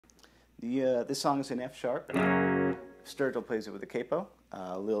This song is in F sharp. Sturgill plays it with a capo.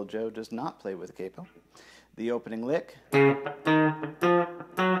 Lil Joe does not play with a capo. The opening lick.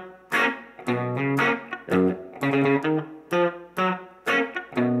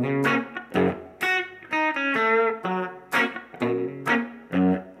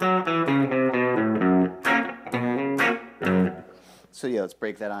 So yeah, let's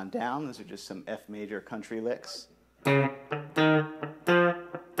break that on down. Those are just some F major country licks.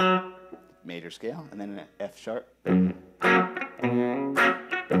 Major scale, and then an F sharp.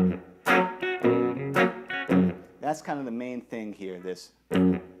 That's kind of the main thing here, this.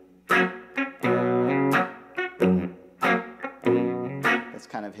 That's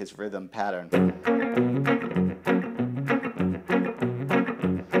kind of his rhythm pattern.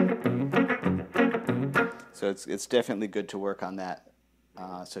 So it's definitely good to work on that.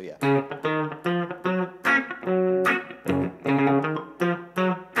 So yeah.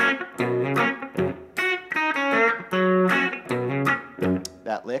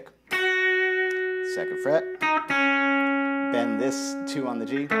 That lick, second fret, bend this 2 on the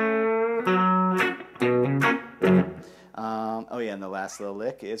G. Oh yeah, and the last little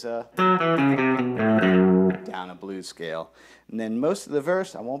lick is a down a blues scale. And then most of the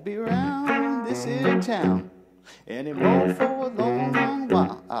verse, I won't be around this here town anymore for a long, long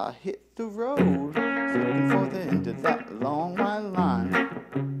while. I hit the road looking for the end of that long white line.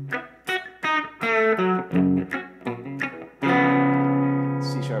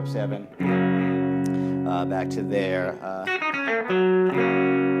 C sharp 7. Back to there.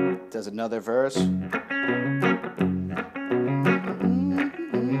 Does another verse.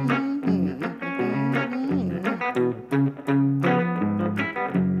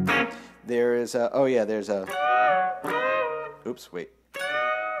 There is a, oh yeah, there's a, oops, wait.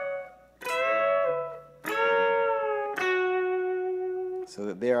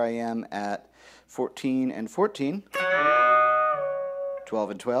 So there I am at 14 and 14, 12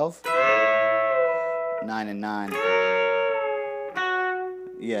 and 12, 9 and 9.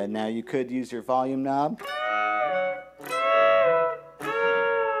 Yeah, now you could use your volume knob.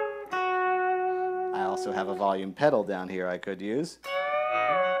 I also have a volume pedal down here I could use.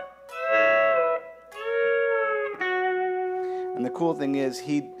 And the cool thing is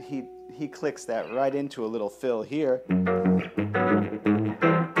he clicks that right into a little fill here.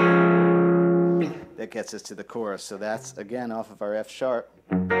 That gets us to the chorus. So that's again off of our F sharp.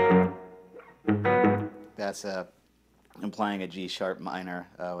 That's implying a G sharp minor.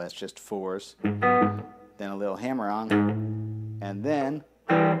 That's just 4s. Then a little hammer on, and then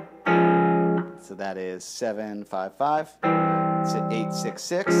so that is 7 5 5. It's at 8 6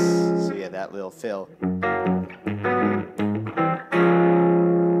 6. So yeah, that little fill.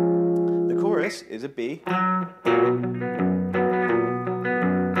 The chorus is a B.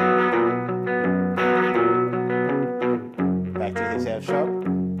 Back to his F sharp.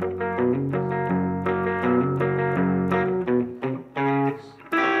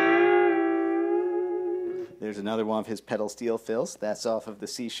 There's another one of his pedal steel fills. That's off of the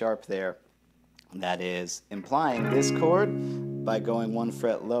C sharp there. That is implying this chord by going 1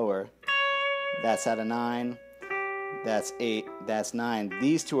 fret lower. That's at a 9. That's 8. That's 9.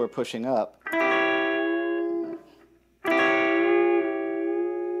 These two are pushing up. That's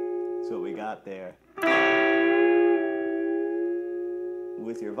what we got there.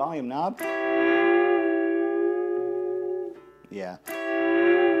 With your volume knob. Yeah.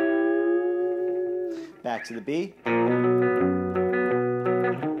 Back to the B.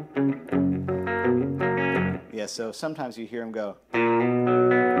 Yeah, so sometimes you hear him go.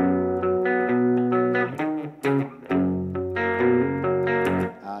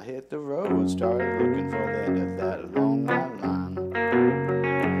 I hit the road, started looking for the end of that long white line.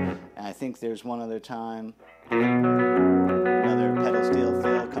 And I think there's one other time, another pedal steel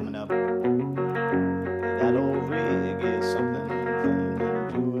fill coming up. That old rig is something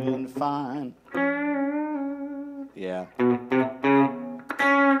doing fine. Yeah.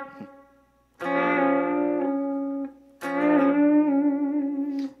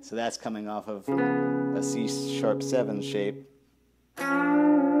 So that's coming off of a C sharp 7 shape.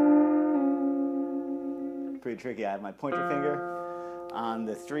 Pretty tricky. I have my pointer finger on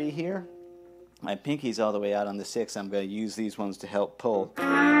the 3 here. My pinky's all the way out on the 6. I'm going to use these ones to help pull.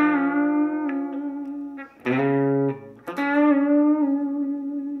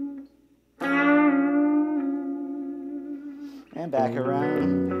 And back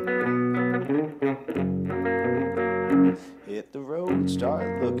around. Hit the road,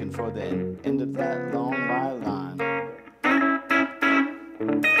 start looking for the end of that long white line.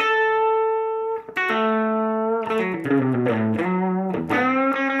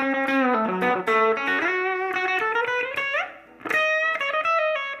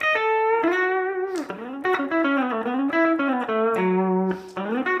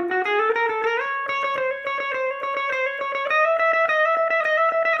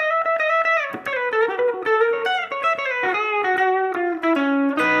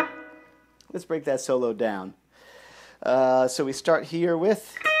 let's break that solo down. So we start here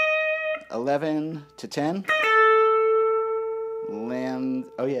with 11 to 10. Land,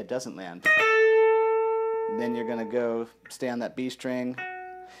 oh yeah, it doesn't land. Then you're going to go stay on that B string.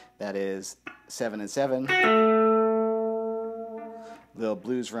 That is 7 and 7. Little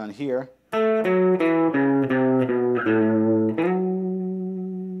blues run here.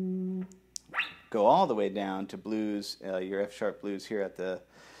 Go all the way down to blues, your F sharp blues here at the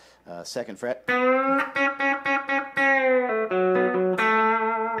 2nd fret.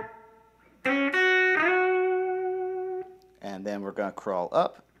 And then we're going to crawl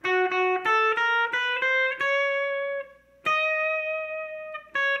up.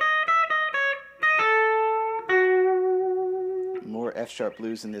 More F sharp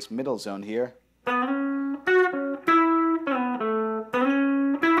blues in this middle zone here.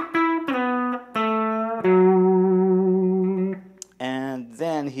 And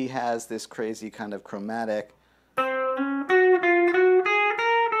then he has this crazy kind of chromatic.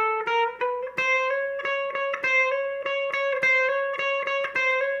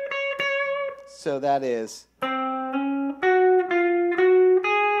 So that is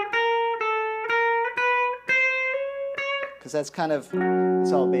because that's kind of,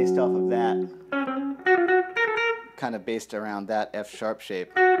 it's all based off of that, kind of based around that F sharp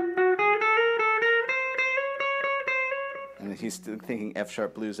shape. And he's still thinking F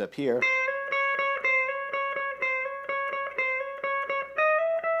sharp blues up here.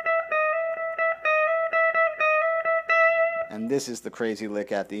 And this is the crazy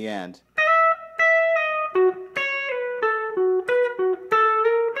lick at the end.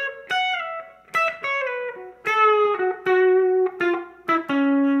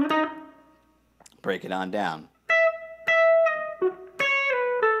 Break it on down.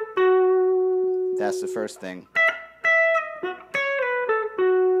 That's the first thing.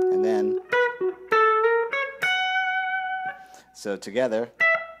 And then, so together.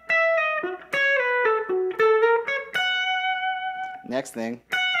 Next thing.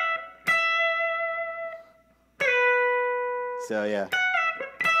 So yeah.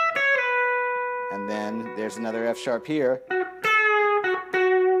 And then there's another F sharp here.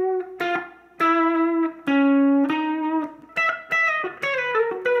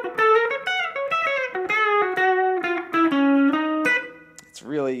 It's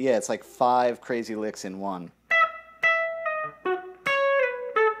really, yeah, it's like 5 crazy licks in one.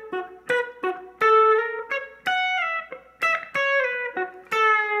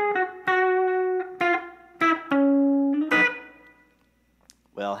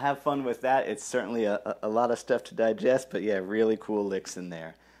 Well, have fun with that. It's certainly a lot of stuff to digest, but yeah, really cool licks in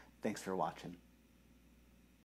there. Thanks for watching.